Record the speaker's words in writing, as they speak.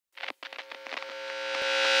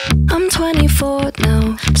I'm 24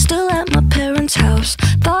 now, still at my parents' house.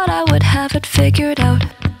 Thought I would have it figured out.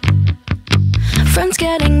 Friends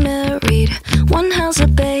getting married, one has a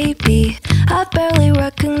baby. I barely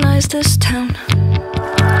recognize this town.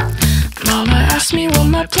 Mama asked me what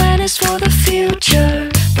my plan is for the future,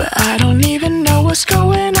 but I don't even know what's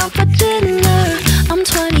going on for dinner. I'm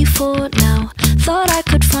 24 now, thought I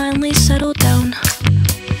could finally settle down.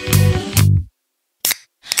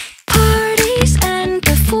 Parties end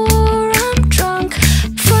before I'm drunk.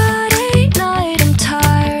 Friday night I'm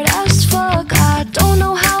tired as fuck. I don't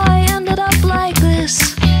know how I ended up like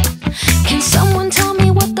this. Can someone tell me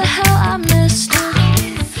what the hell I missed?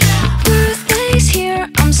 Birthday's here,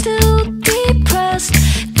 I'm still depressed.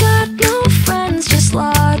 Got no friends, just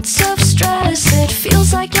lots of stress. It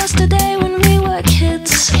feels like yesterday when we were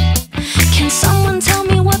kids. Can someone tell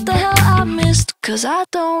me what the hell I missed? 'Cause I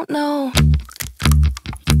don't know.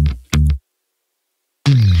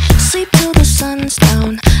 Sleep till the sun's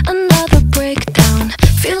down, another breakdown.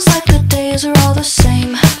 Feels like the days are all the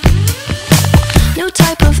same. New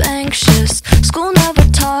type of anxious, school never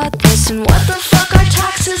taught this. And what the fuck are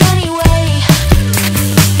taxes anyway?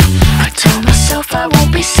 I told myself I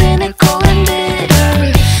won't be cynical and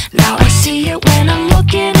bitter. Now I see it when I'm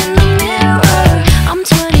looking in the mirror. I'm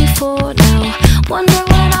 24 now, wonder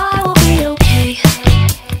when I will be okay.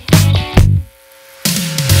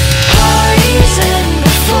 Parties end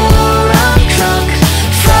before I'm drunk.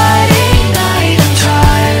 Friday night I'm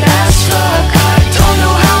tired as fuck. I don't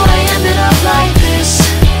know how I ended up like this.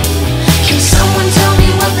 Can someone tell me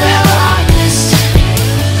what the hell I missed?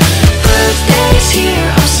 Birthday's here,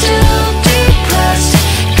 I'm still depressed.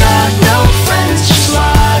 Got no friends, just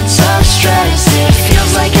lots of stress. It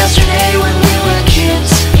feels like yesterday when we were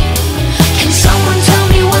kids. Can someone tell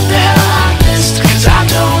me what the hell I missed? 'Cause I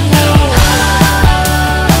don't know.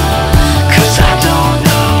 'Cause I don't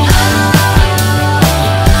know.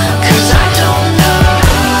 'Cause I don't know.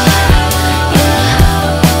 Yeah.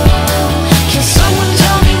 Can someone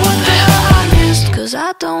tell me what the hell I missed? 'Cause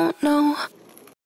I don't know.